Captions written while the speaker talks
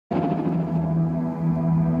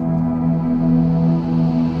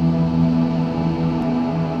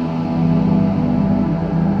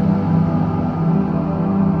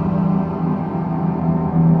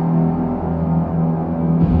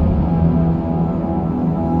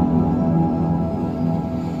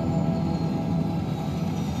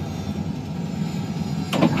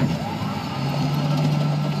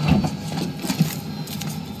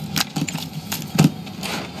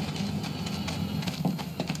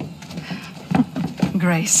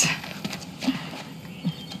Grace.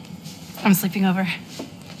 I'm sleeping over.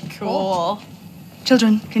 Cool.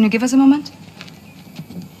 Children, can you give us a moment?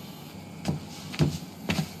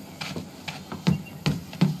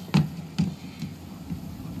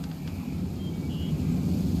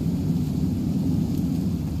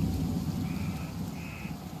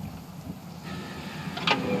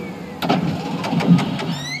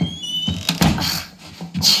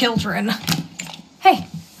 Children. Hey,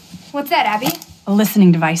 what's that, Abby? A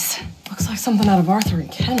listening device. Looks like something out of Arthur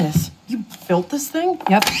and Kenneth. You built this thing?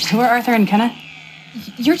 Yep. Who are Arthur and Kenneth?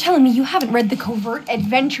 You're telling me you haven't read The Covert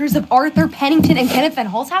Adventures of Arthur Pennington and Kenneth Van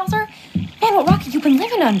Holzhauser? Man, what rock have you been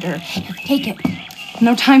living under? Here, take it.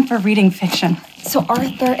 No time for reading fiction. So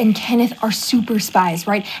Arthur and Kenneth are super spies,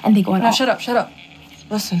 right? And they go on. No, shut up.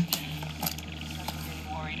 Listen.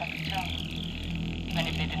 Even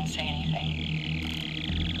if they didn't say anything.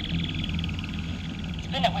 It's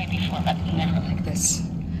been that way before, but never like This.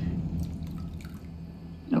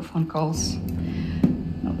 No phone calls.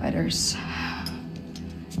 No letters.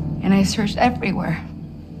 And I searched everywhere.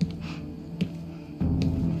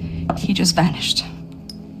 He just vanished.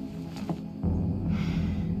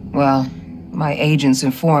 Well, my agents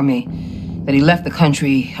informed me that he left the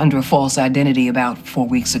country under a false identity about 4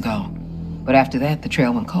 weeks ago. But after that, the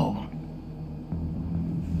trail went cold.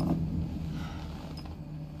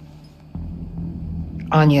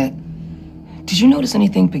 Anya, did you notice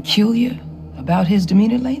anything peculiar about his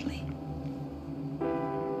demeanor lately?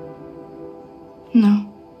 No.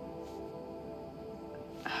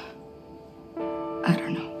 I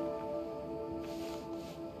don't know.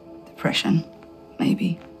 Depression,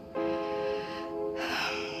 maybe.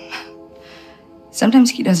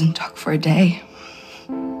 Sometimes he doesn't talk for a day.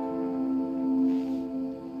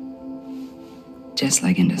 Just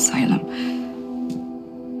like in the asylum.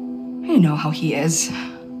 You know how he is.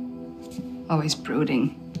 Always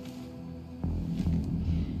brooding.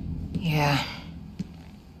 Yeah.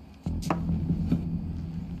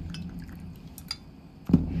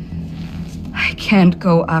 I can't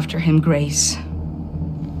go after him, Grace.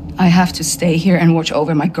 I have to stay here and watch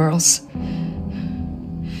over my girls.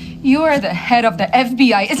 You are the head of the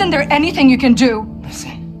FBI. Isn't there anything you can do?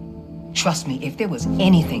 Listen, trust me, if there was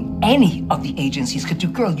anything any of the agencies could do,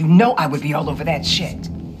 girl, you know I would be all over that shit.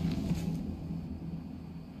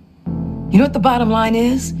 You know what the bottom line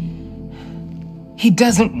is? He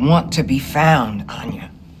doesn't want to be found, Anya.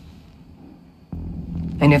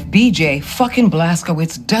 And if BJ fucking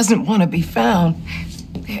Blazkowicz doesn't want to be found,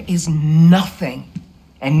 there is nothing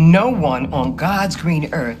and no one on God's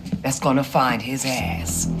green earth that's gonna find his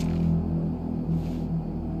ass.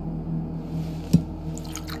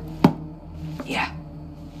 Yeah.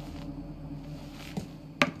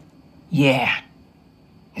 Yeah.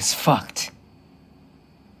 It's fucked.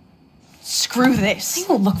 Screw this. They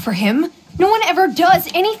won't look for him. No one ever does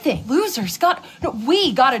anything. Losers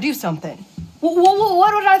we gotta do something. What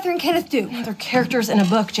would Arthur and Kenneth do? They're characters in a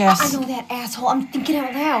book, Jess. I know that, asshole. I'm thinking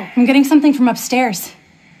out loud. I'm getting something from upstairs.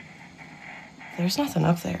 There's nothing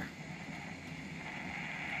up there.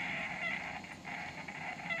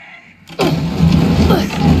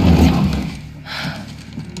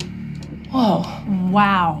 Whoa.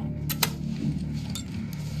 Wow.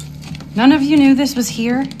 None of you knew this was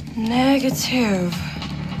here? Negative.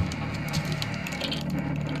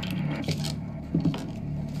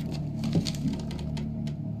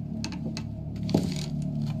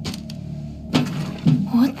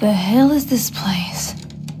 What the hell is this place?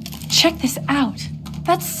 Check this out.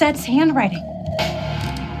 That's Seth's handwriting.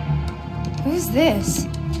 Who's this?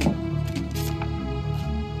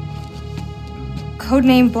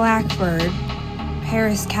 Codename Blackbird.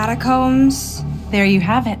 Paris Catacombs. There you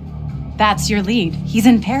have it. That's your lead. He's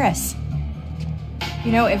in Paris.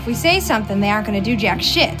 You know, if we say something, they aren't gonna do jack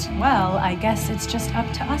shit. Well, I guess it's just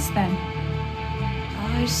up to us then.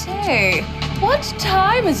 I say, what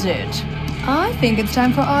time is it? I think it's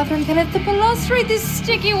time for Arthur and Kenneth to balustrate this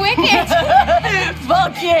sticky wicket.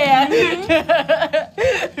 Fuck yeah!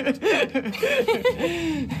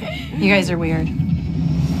 You guys are weird.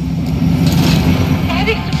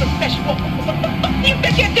 Abby, super special. What do you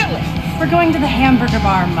think you're doing? We're going to the hamburger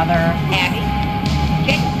bar, Mother. Abby,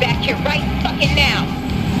 get back here right fucking now.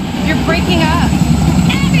 You're breaking up.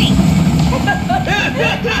 Abby!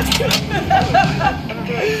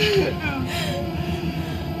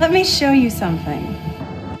 Let me show you something.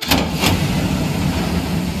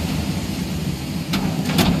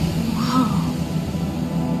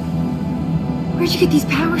 Where'd you get these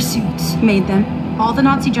power suits? Made them. All the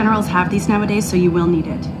Nazi generals have these nowadays, so you will need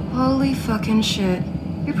it. Holy fucking shit.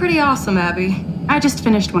 You're pretty awesome, Abby. I just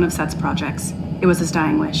finished one of Seth's projects. It was his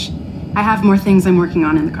dying wish. I have more things I'm working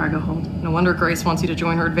on in the cargo hold. No wonder Grace wants you to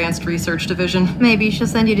join her advanced research division. Maybe she'll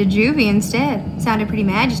send you to juvie instead. Sounded pretty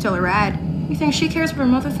mad you stole a ride. You think she cares what her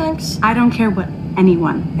mother thinks? I don't care what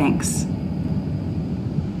anyone thinks.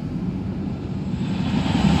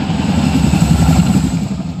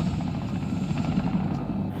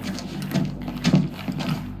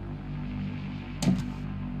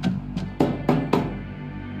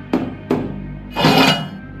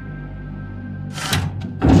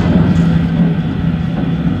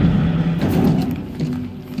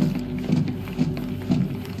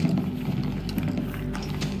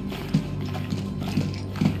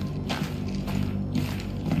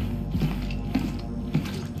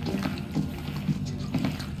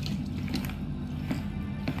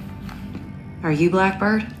 Are you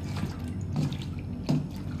Blackbird?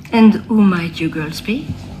 And who might you girls be?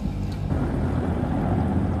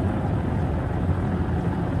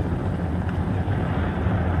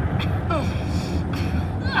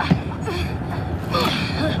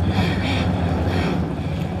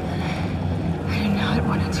 I do not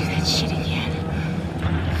want to do that shit again.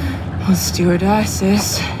 Well,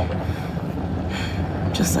 stewardesses.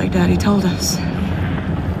 Just like Daddy told us.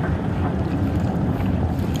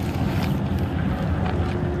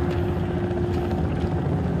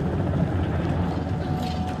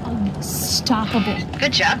 Unstoppable.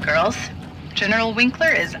 Good job, girls. General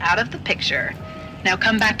Winkler is out of the picture. Now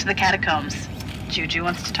come back to the catacombs. Juju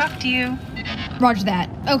wants to talk to you. Roger that.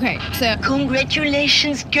 Okay, so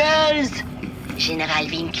Congratulations, girls! General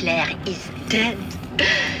Winkler is dead.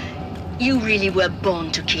 You really were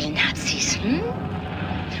born to kill Nazis, hmm?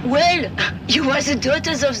 Well, you are the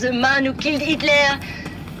daughters of the man who killed Hitler,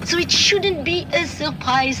 so it shouldn't be a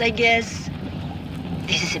surprise, I guess.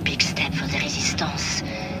 This is a big step for the resistance.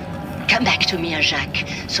 Come back to me, Jacques,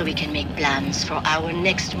 so we can make plans for our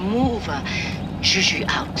next move. Juju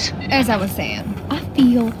out. as I was saying, I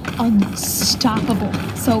feel unstoppable.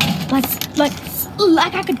 So let's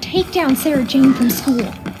like I could take down Sarah Jane from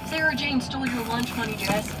school. Sarah Jane stole your lunch money,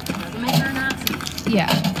 Jess. Doesn't make her a Nazi. Yeah,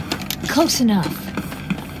 close enough.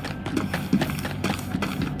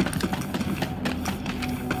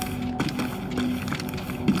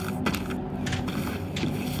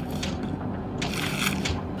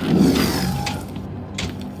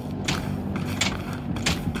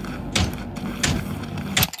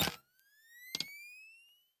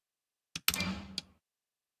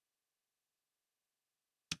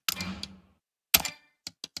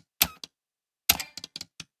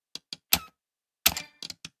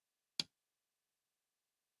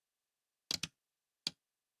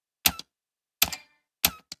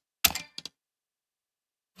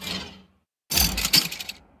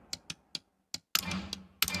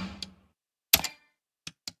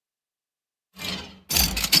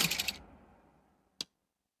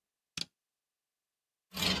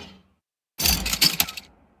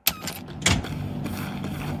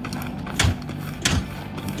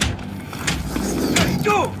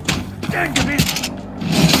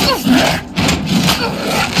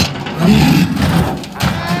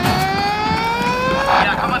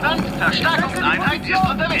 Ja, Kommandant, Verstärkungseinheit ist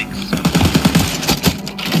unterwegs.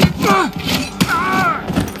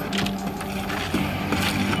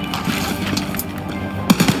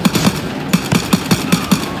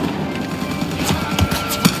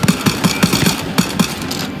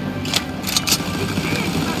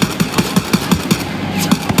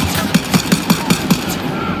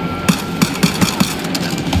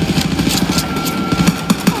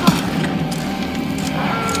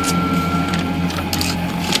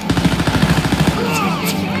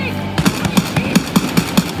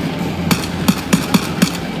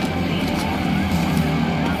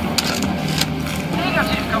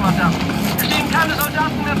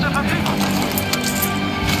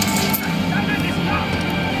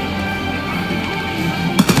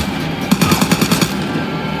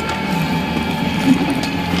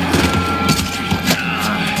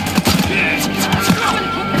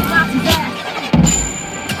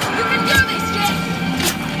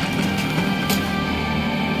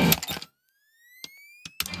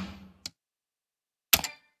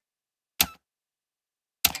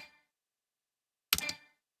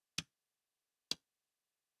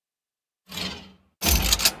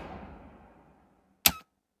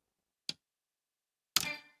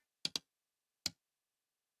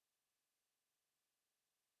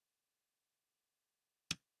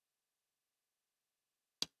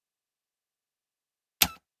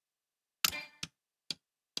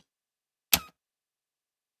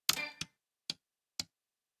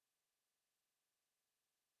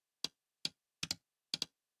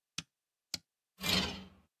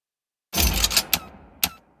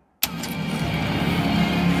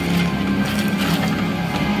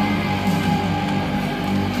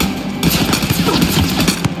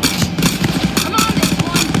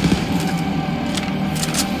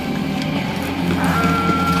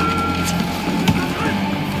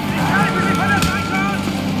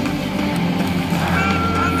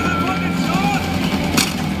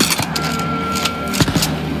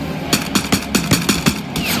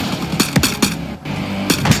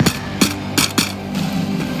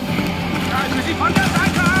 Greifen Sie von der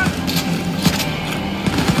Seite an!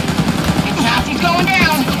 Nazi's going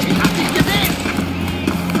down! Ich hab dich gesehen!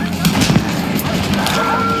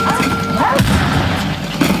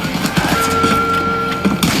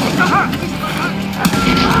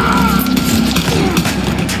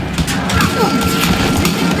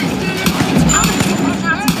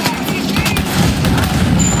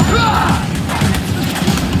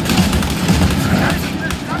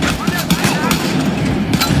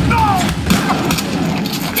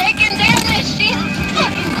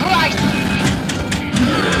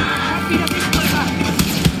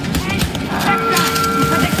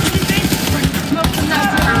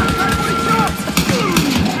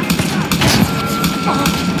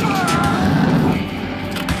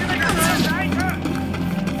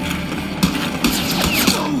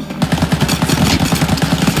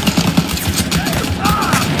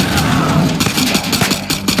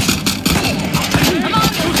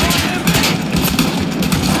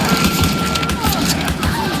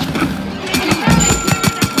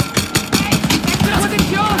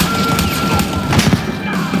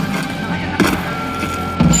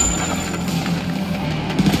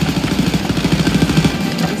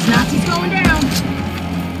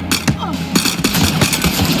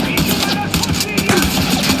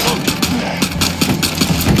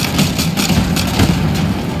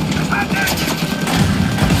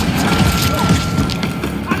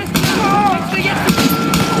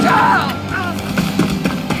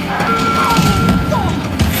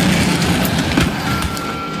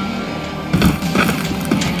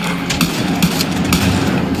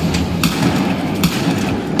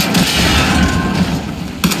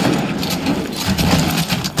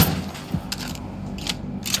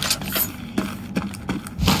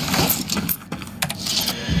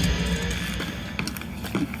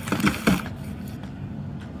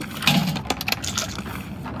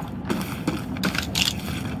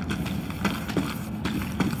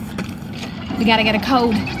 We gotta get a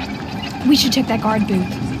code. We should check that guard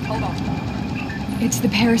booth. Hold on. It's the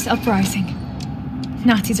Paris uprising.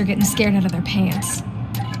 Nazis are getting scared out of their pants.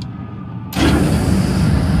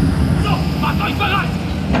 So, macht euch bereit!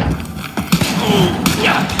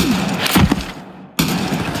 Ja!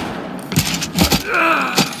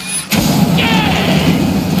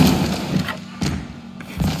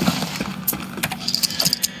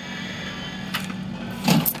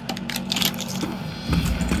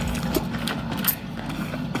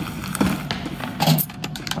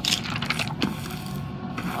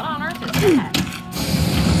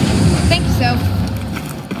 Thank you, Soph.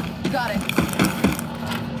 Got it.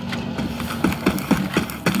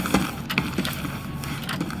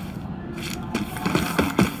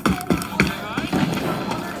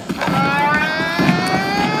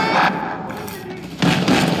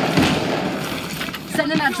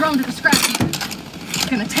 Sending that drone to the scrap heap.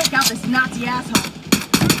 Gonna take out this Nazi asshole.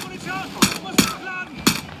 Munition! Du musst nachladen!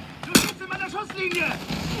 Du sitzt in meiner Schusslinie!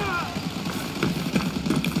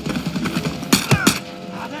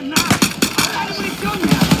 Eine Munition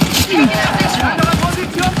mehr! Andere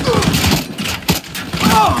Position!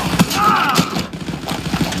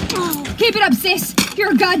 Keep it up, sis.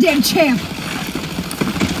 You're a goddamn champ.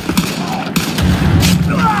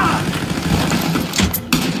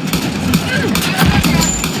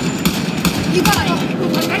 You got it.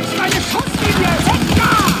 Verletzt meine Schusslinie!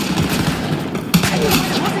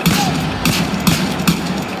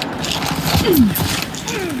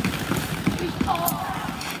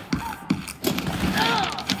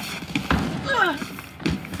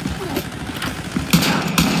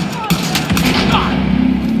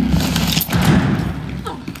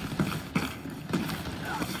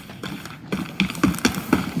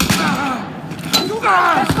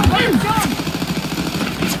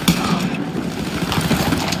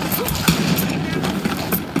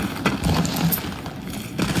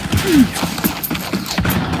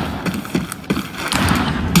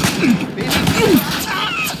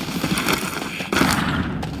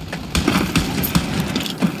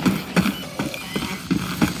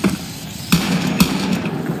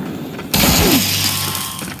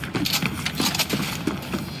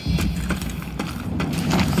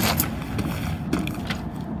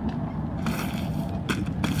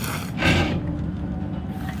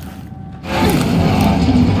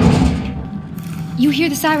 You hear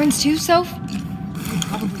the sirens too, Soph?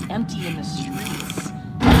 Probably empty in the streets.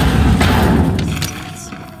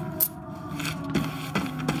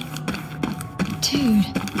 Dude,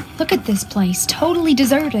 look at this place. Totally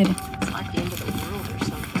deserted. It's like the end of the world or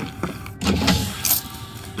something.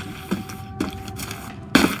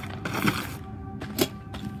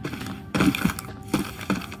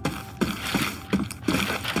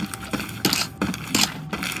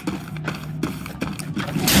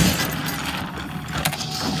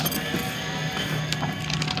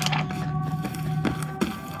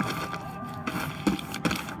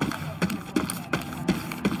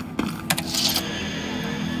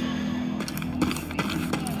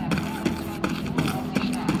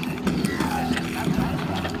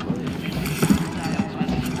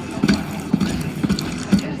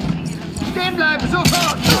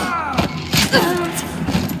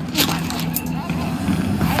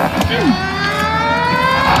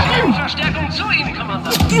 Verstärkung zu Ihnen,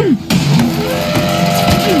 Kommandant.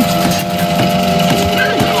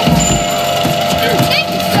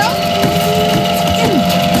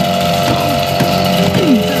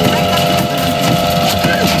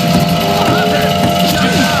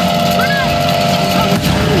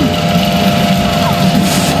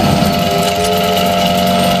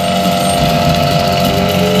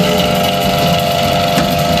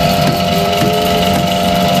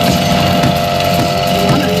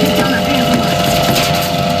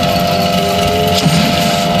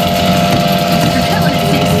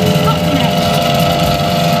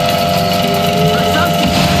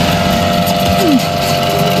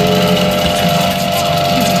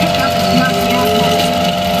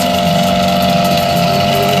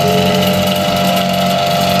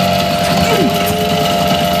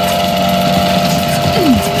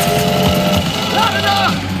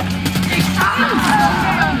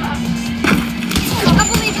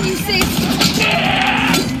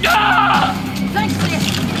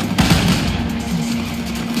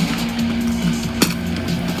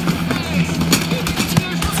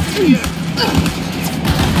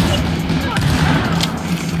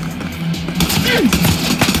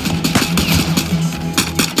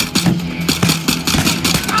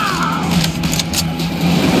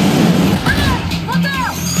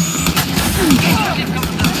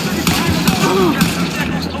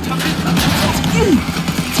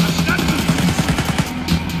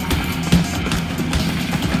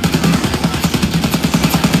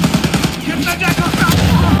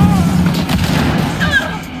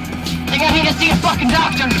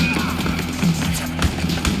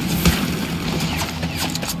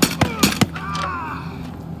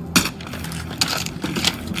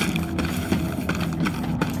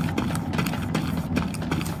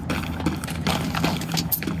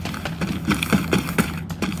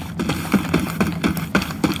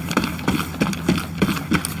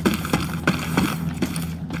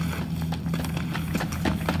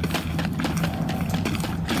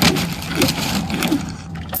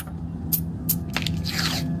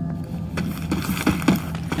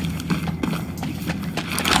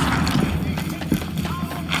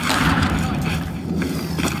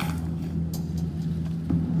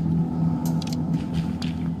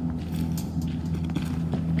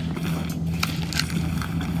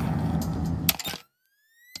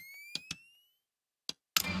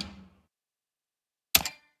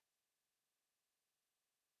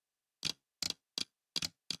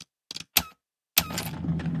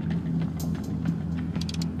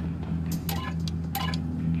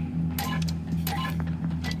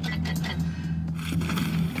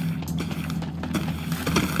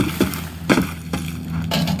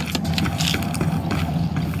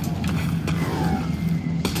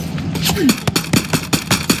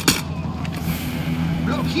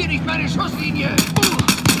 Blockier nicht meine Schusslinie!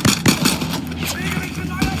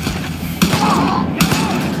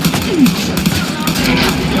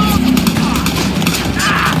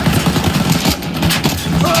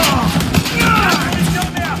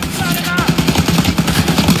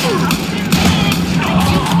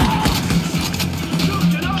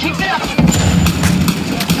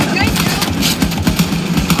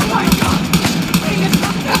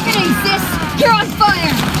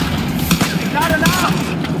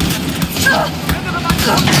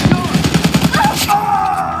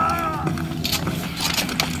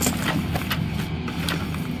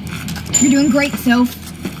 You're doing great, Soph.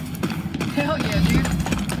 Hell yeah, dude.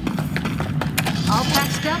 All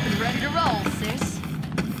patched up and ready to roll, sis.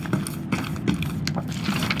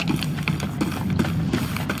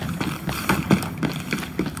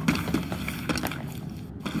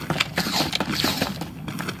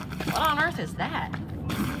 What on earth is that?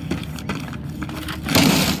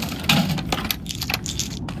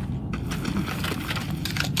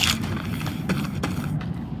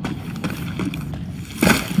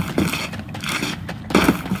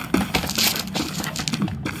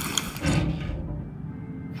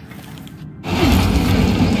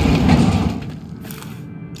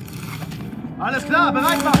 Alles klar,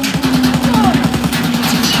 bereit machen!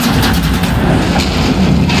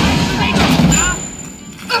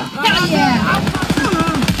 Hell yeah!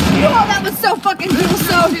 Oh, that was so fucking cool,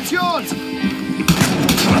 Soph!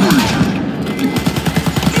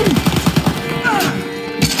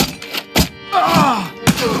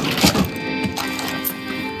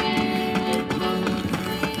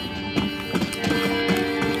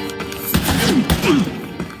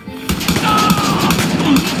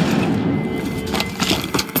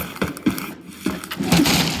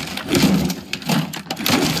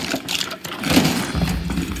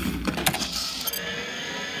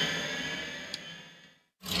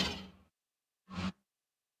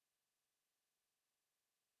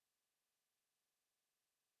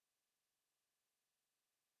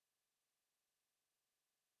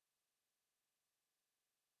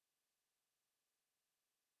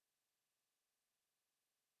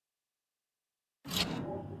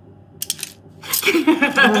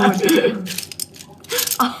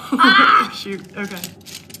 Oh, shoot. Okay.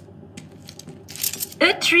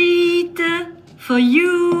 A treat for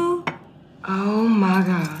you. Oh my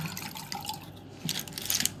god.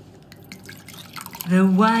 The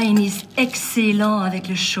wine is excellent avec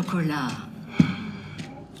le chocolat.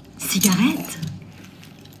 Cigarette?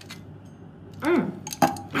 No.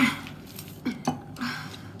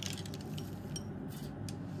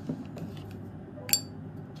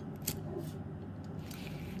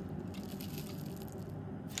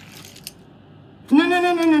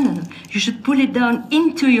 You should pull it down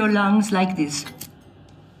into your lungs like this.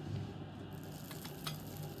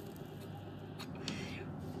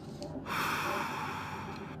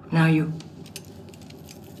 Now you.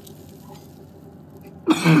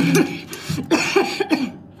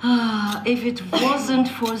 If it wasn't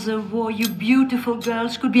for the war, you beautiful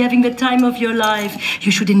girls could be having the time of your life.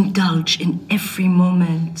 You should indulge in every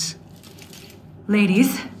moment.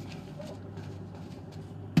 Ladies,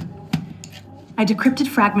 I decrypted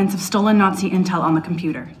fragments of stolen Nazi intel on the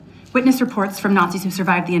computer. Witness reports from Nazis who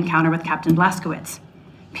survived the encounter with Captain Blazkowicz.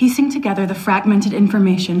 Piecing together the fragmented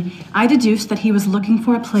information, I deduced that he was looking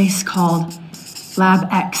for a place called Lab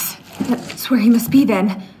X. That's where he must be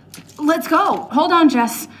then. Let's go! Hold on,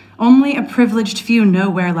 Jess. Only a privileged few know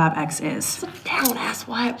where Lab X is. Sit down,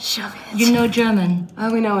 asswipe. Shove it. You know German?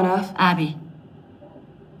 Oh, we know enough. Abby.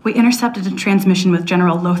 We intercepted a transmission with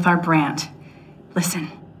General Lothar Brandt. Listen.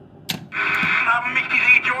 Haben mich diese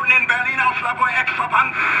Idioten in Berlin aus Labor X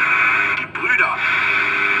verbannt? Die Brüder.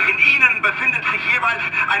 In ihnen befindet sich jeweils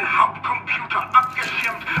ein Hauptcomputer,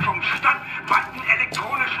 abgeschirmt vom stadtweiten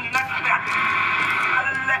elektronischen Netzwerk.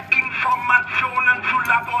 Alle Informationen zu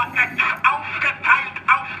Labor X aufgeteilt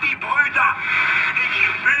auf die Brüder. Ich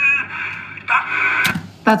will das...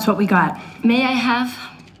 That's what we got. May I have?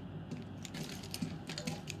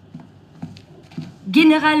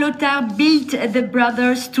 General Lothar built the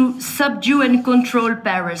brothers to subdue and control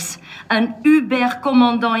Paris. An Uber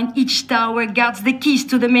commandant in each tower guards the keys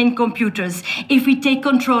to the main computers. If we take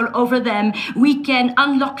control over them, we can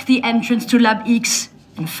unlock the entrance to Lab X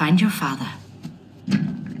and find your father.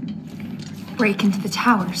 Break into the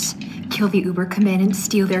towers, kill the Uber commandant,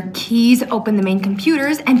 steal their keys, open the main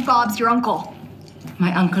computers, and Bob's your uncle.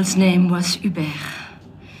 My uncle's name was Hubert,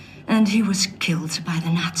 and he was killed by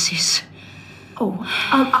the Nazis. Oh,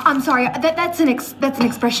 I'm sorry. That's an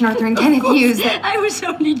expression Arthur and Kenneth used. I was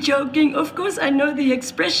only joking. Of course, I know the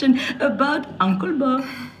expression about Uncle Bob.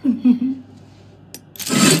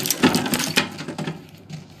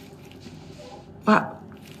 What?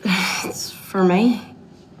 It's for me?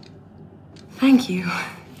 Thank you.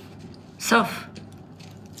 Soph,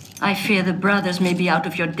 I fear the brothers may be out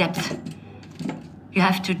of your depth. You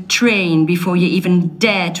have to train before you even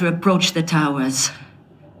dare to approach the towers.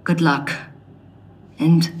 Good luck.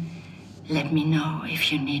 And let me know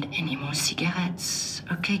if you need any more cigarettes.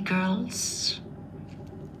 Okay, girls?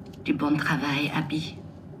 Du bon travail, Abby.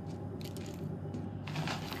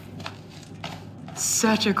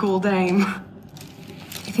 Such a cool dame.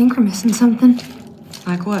 Do you think we're missing something?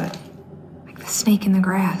 Like what? Like the snake in the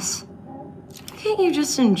grass. Can't you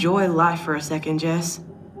just enjoy life for a second, Jess?